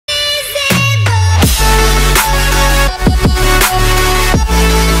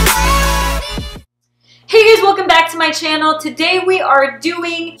my channel. Today we are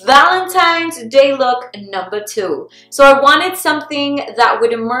doing Valentine's Day look number 2. So I wanted something that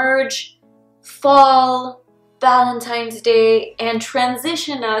would emerge fall, Valentine's Day, and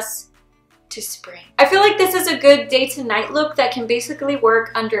transition us to spring. I feel like this is a good day to night look that can basically work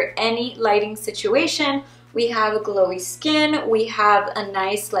under any lighting situation. We have a glowy skin, we have a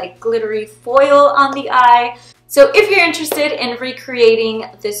nice like glittery foil on the eye. So if you're interested in recreating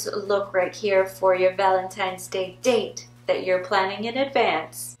this look right here for your Valentine's Day date that you're planning in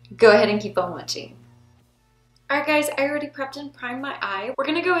advance, go ahead and keep on watching. Alright guys, I already prepped and primed my eye. We're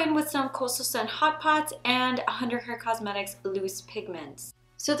gonna go in with some Coastal Sun Hot Pots and 100 Hair Cosmetics loose pigments.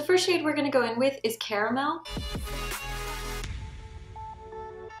 So the first shade we're gonna go in with is Caramel.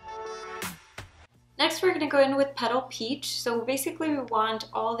 Next, we're going to go in with Petal Peach. So basically we want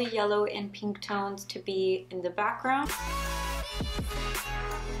all the yellow and pink tones to be in the background.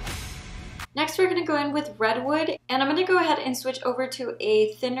 Next, we're going to go in with Redwood. And I'm going to go ahead and switch over to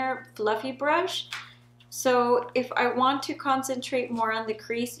a thinner, fluffy brush. So if I want to concentrate more on the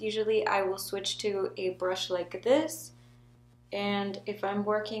crease, usually I will switch to a brush like this. And if I'm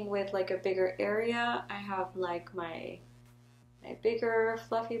working with like a bigger area, I have like my bigger,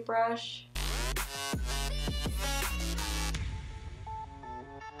 fluffy brush.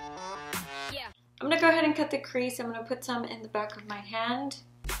 I'm going to go ahead and cut the crease. I'm going to put some in the back of my hand.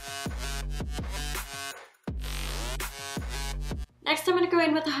 Next, I'm going to go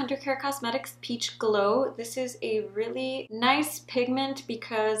in with 100 Hair Cosmetics Peach Glow. This is a really nice pigment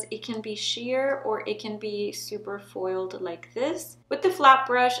because it can be sheer or it can be super foiled like this. With the flat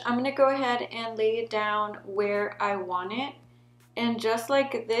brush, I'm going to go ahead and lay it down where I want it. And just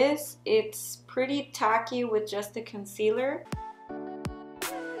like this, it's pretty tacky with just the concealer.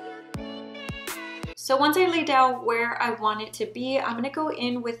 So once I lay down where I want it to be, I'm going to go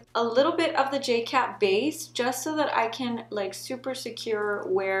in with a little bit of the Jcat base just so that I can like super secure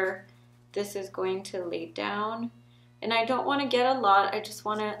where this is going to lay down. And I don't want to get a lot, I just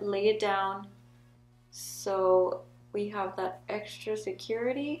want to lay it down so we have that extra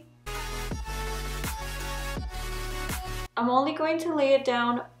security. I'm only going to lay it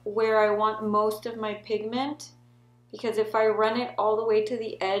down where I want most of my pigment, because if I run it all the way to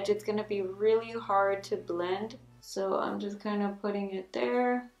the edge, it's going to be really hard to blend. So I'm just kind of putting it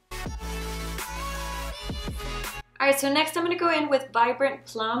there. Alright, so next I'm going to go in with Vibrant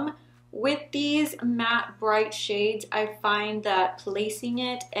Plum. With these matte bright shades, I find that placing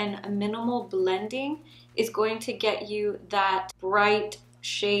it and minimal blending is going to get you that bright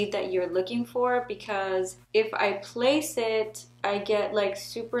shade that you're looking for, because if I place it, I get like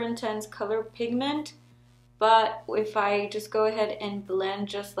super intense color pigment. But if I just go ahead and blend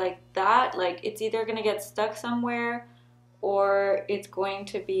just like that, like it's either gonna get stuck somewhere or it's going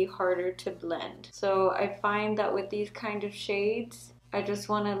to be harder to blend. So I find that with these kind of shades, I just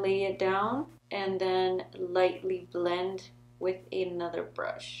wanna lay it down and then lightly blend with another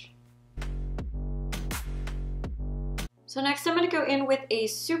brush. So next I'm gonna go in with a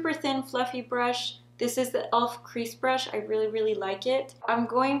super thin fluffy brush. This is the e.l.f. crease brush. I really like it. I'm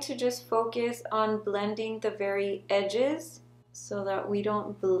going to just focus on blending the very edges so that we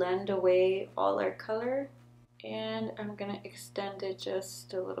don't blend away all our color. And I'm gonna extend it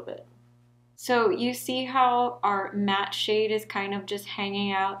just a little bit. So you see how our matte shade is kind of just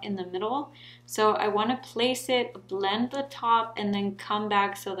hanging out in the middle. So I want to place it, blend the top, and then come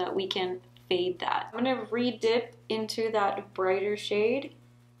back so that we can fade that. I'm gonna re-dip into that brighter shade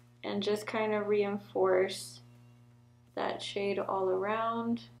and just kind of reinforce that shade all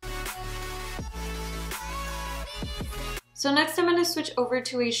around. So next I'm going to switch over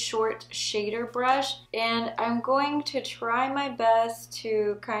to a short shader brush, and I'm going to try my best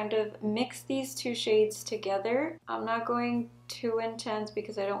to kind of mix these two shades together. I'm not going too intense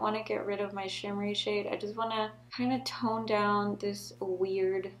because I don't want to get rid of my shimmery shade. I just want to kind of tone down this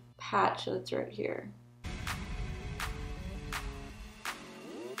weird patch that's right here.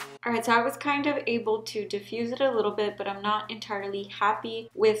 Alright, so I was kind of able to diffuse it a little bit, but I'm not entirely happy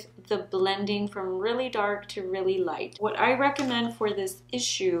with the blending from really dark to really light. What I recommend for this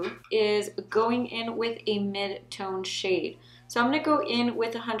issue is going in with a mid-tone shade. So I'm going to go in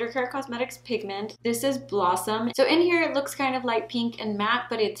with 100 Hair Cosmetics pigment. This is Blossom. So in here it looks kind of light pink and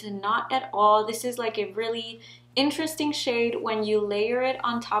matte, but it's not at all. This is like a really interesting shade. When you layer it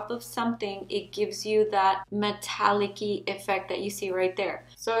on top of something, it gives you that metallic-y effect that you see right there.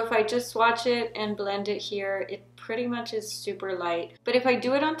 So if I just swatch it and blend it here, it pretty much is super light. But if I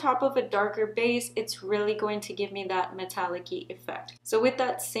do it on top of a darker base, it's really going to give me that metallic-y effect. So with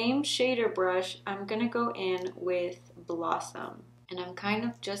that same shader brush, I'm gonna go in with Blossom. and I'm kind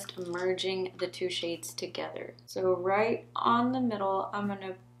of just merging the two shades together. So right on the middle, I'm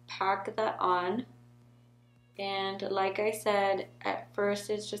gonna pack that on. And like I said, at first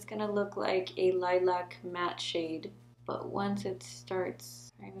it's just gonna look like a lilac matte shade, but once it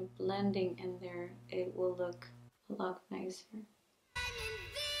starts kind of blending in there, it will look a lot nicer.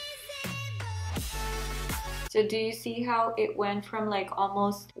 So do you see how it went from like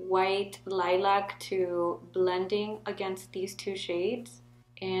almost white lilac to blending against these two shades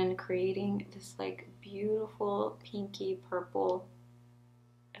and creating this like beautiful pinky purple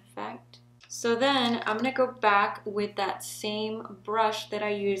effect? So then I'm gonna go back with that same brush that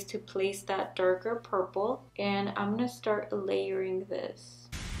I used to place that darker purple, and I'm gonna start layering this.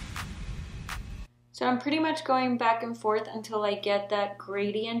 So I'm pretty much going back and forth until I get that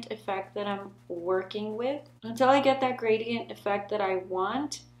gradient effect that I'm working with. Until I get that gradient effect that I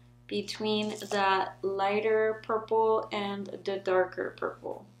want between that lighter purple and the darker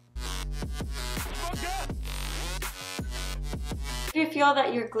purple. If you feel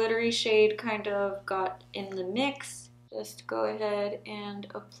that your glittery shade kind of got in the mix, just go ahead and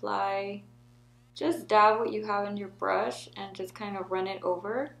apply, just dab what you have in your brush and just kind of run it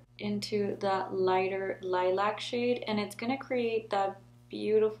over into that lighter lilac shade, and it's going to create that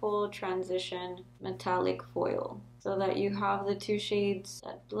beautiful transition metallic foil so that you have the two shades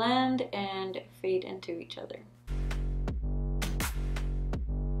that blend and fade into each other.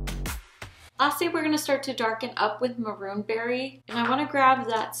 Lastly, we're going to start to darken up with Maroon Berry, and I want to grab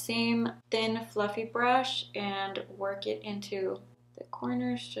that same thin fluffy brush and work it into the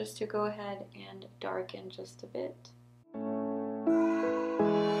corners just to go ahead and darken just a bit.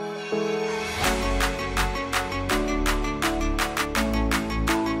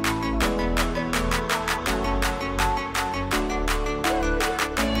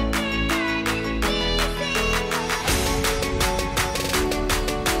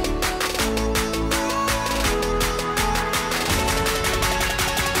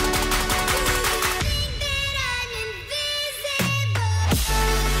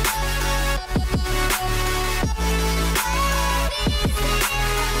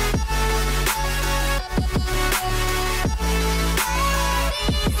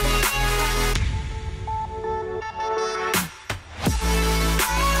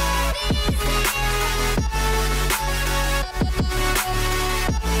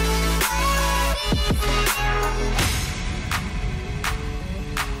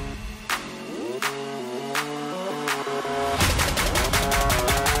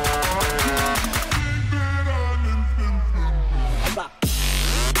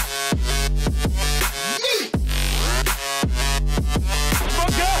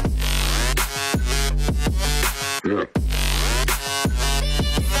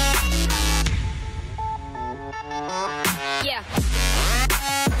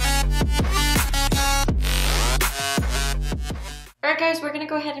 Guys, we're gonna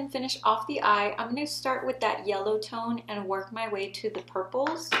go ahead and finish off the eye. I'm gonna start with that yellow tone and work my way to the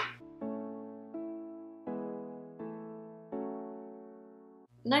purples.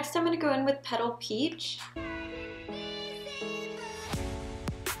 Next, I'm gonna go in with Petal Peach.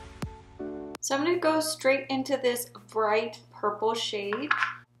 So I'm gonna go straight into this bright purple shade,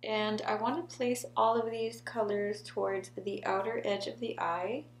 and I want to place all of these colors towards the outer edge of the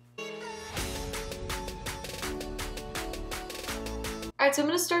eye. Alright, so I'm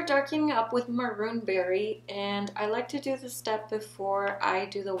going to start darkening up with Maroon Berry, and I like to do this step before I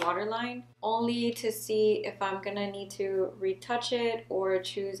do the waterline, only to see if I'm going to need to retouch it or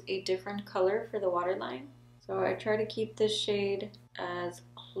choose a different color for the waterline. So I try to keep this shade as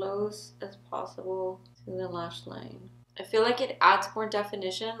close as possible to the lash line. I feel like it adds more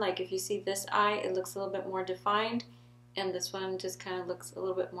definition. Like if you see this eye, it looks a little bit more defined, and this one just kind of looks a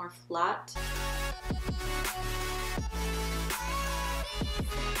little bit more flat.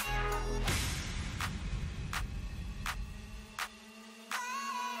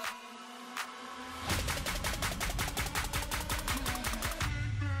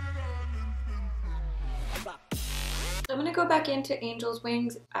 I'm going to go back into Angel's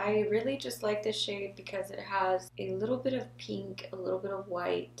Wings. I really just like this shade because it has a little bit of pink, a little bit of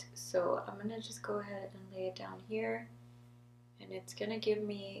white. So I'm going to just go ahead and lay it down here. And it's going to give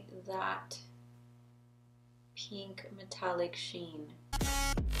me that pink metallic sheen.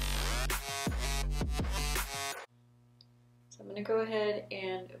 So I'm going to go ahead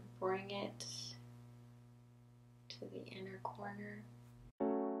and bring it to the inner corner.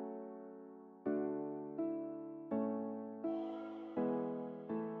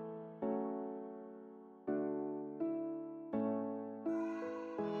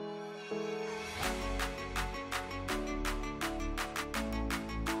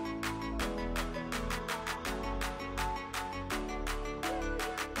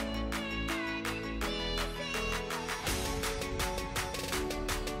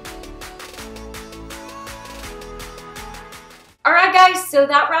 Alright guys, so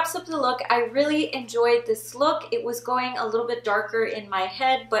that wraps up the look. I really enjoyed this look. It was going a little bit darker in my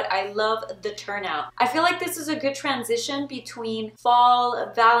head, but I love the turnout. I feel like this is a good transition between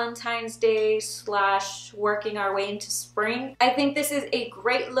fall, Valentine's Day / working our way into spring. I think this is a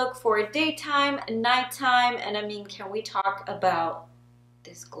great look for daytime, nighttime, and I mean, can we talk about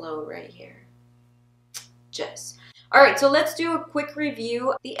this glow right here? Just. Alright, so let's do a quick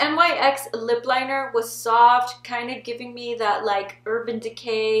review. The NYX lip liner was soft, kind of giving me that like Urban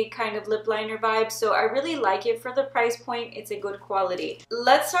Decay kind of lip liner vibe. So I really like it for the price point. It's a good quality.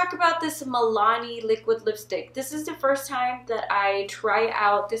 Let's talk about this Milani liquid lipstick. This is the first time that I try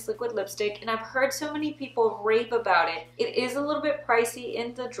out this liquid lipstick and I've heard so many people rave about it. It is a little bit pricey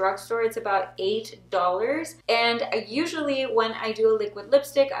in the drugstore. It's about $8. And usually when I do a liquid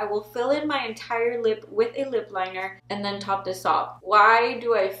lipstick, I will fill in my entire lip with a lip liner and then top this off. Why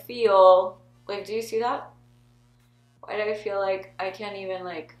do I feel like, do you see that? Why do I feel like I can't even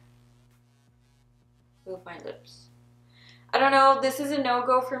like move my lips? I don't know, this is a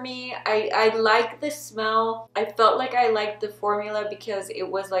no-go for me. I like the smell. I felt like I liked the formula because it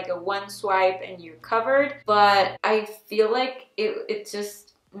was like a one swipe and you're covered, but I feel like it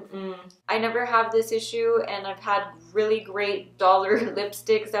just I never have this issue, and I've had really great dollar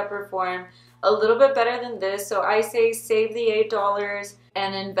lipsticks that perform a little bit better than this. So I say save the $8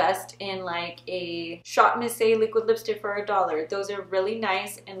 and invest in like a Shot Miss A liquid lipstick for $1. Those are really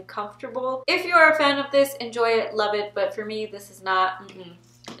nice and comfortable. If you are a fan of this, enjoy it, love it, but for me this is not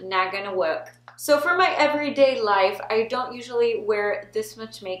gonna work. So for my everyday life, I don't usually wear this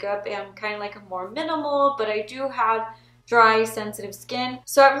much makeup. I'm kind of like a more minimal, but I do have dry, sensitive skin.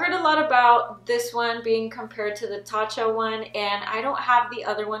 So I've heard a lot about this one being compared to the Tatcha one, and I don't have the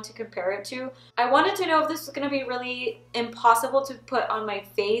other one to compare it to. I wanted to know if this was going to be really impossible to put on my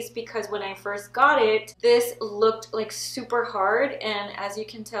face, because when I first got it, this looked like super hard, and as you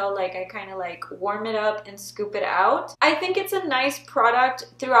can tell, like I kind of like warm it up and scoop it out. I think it's a nice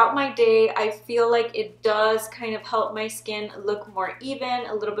product. Throughout my day, I feel like it does kind of help my skin look more even,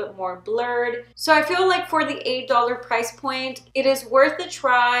 a little bit more blurred. So I feel like for the $8 price point, it is worth a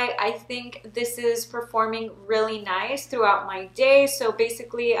try. I think this is performing really nice throughout my day. So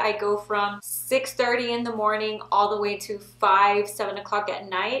basically I go from 6:30 in the morning all the way to 7 o'clock at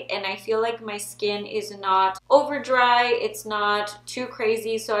night, and I feel like my skin is not over dry, it's not too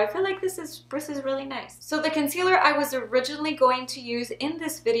crazy, so I feel like this is really nice. So the concealer I was originally going to use in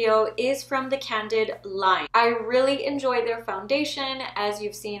this video is from the Candid line. I really enjoy their foundation. As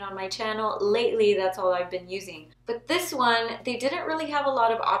you've seen on my channel lately, that's all I've been using. But this one, they didn't really have a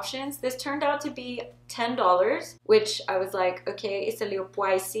lot of options. This turned out to be $10, which I was like, okay, it's a little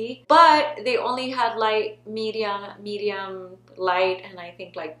pricey. But they only had light, medium, light, and I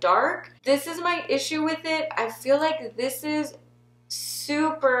think like dark. This is my issue with it. I feel like this is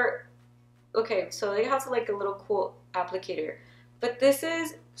super... Okay, so it has like a little cool applicator. But this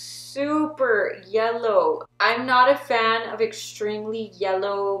is super yellow. I'm not a fan of extremely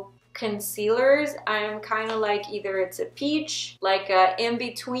yellow concealers. I'm kind of like either it's a peach, like a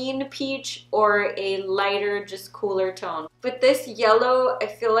in-between peach, or a lighter, just cooler tone. But this yellow, I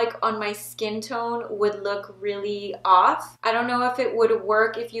feel like on my skin tone would look really off. I don't know if it would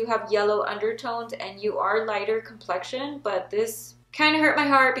work if you have yellow undertones and you are lighter complexion, but this kind of hurt my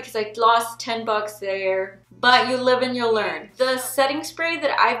heart because I lost 10 bucks there. But you live and you'll learn. The setting spray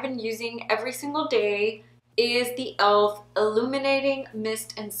that I've been using every single day is the e.l.f. Illuminating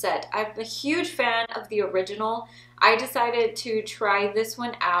Mist Set. I'm a huge fan of the original. I decided to try this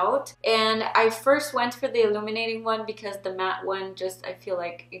one out, and I first went for the illuminating one because the matte one just, I feel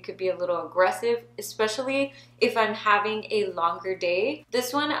like it could be a little aggressive, especially if I'm having a longer day.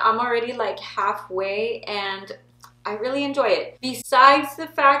 This one, I'm already like halfway, and I really enjoy it. Besides the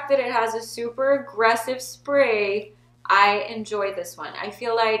fact that it has a super aggressive spray, I enjoy this one. I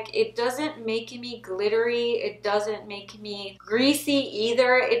feel like it doesn't make me glittery. It doesn't make me greasy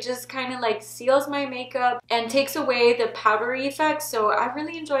either. It just kind of like seals my makeup and takes away the powdery effect. So I'm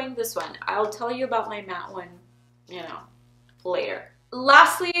really enjoying this one. I'll tell you about my matte one, you know, later.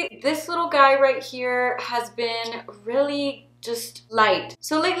 Lastly, this little guy right here has been really just light.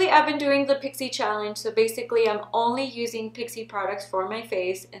 So lately I've been doing the Pixie challenge. So basically I'm only using Pixie products for my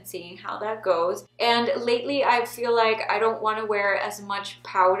face and seeing how that goes. And lately I feel like I don't want to wear as much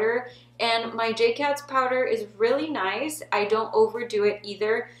powder, and my Jcat's powder is really nice. I don't overdo it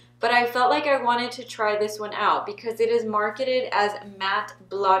either. But I felt like I wanted to try this one out because it is marketed as matte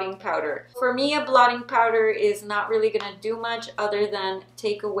blotting powder. For me, a blotting powder is not really gonna do much other than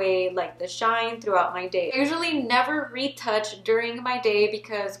take away like the shine throughout my day. I usually never retouch during my day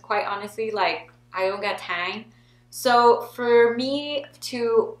because quite honestly, like I don't got time. So for me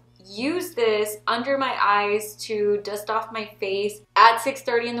to use this under my eyes to dust off my face at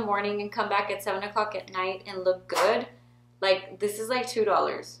 6:30 in the morning and come back at 7 o'clock at night and look good, like, this is like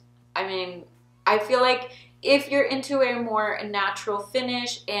 $2. I mean, I feel like if you're into a more natural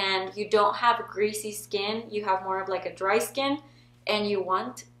finish and you don't have greasy skin, you have more of like a dry skin, and you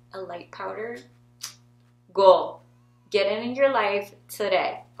want a light powder, go. Get it in your life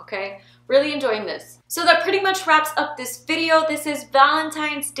today, okay? Really enjoying this. So that pretty much wraps up this video. This is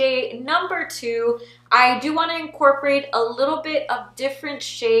Valentine's Day number 2. I do want to incorporate a little bit of different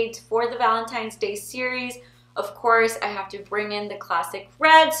shades for the Valentine's Day series. Of course, I have to bring in the classic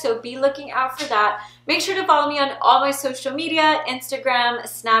red, so be looking out for that. Make sure to follow me on all my social media, Instagram,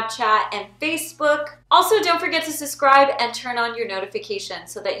 Snapchat, and Facebook. Also, don't forget to subscribe and turn on your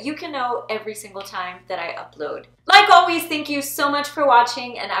notifications so that you can know every single time that I upload. Like always, thank you so much for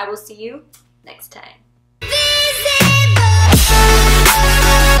watching, and I will see you next time.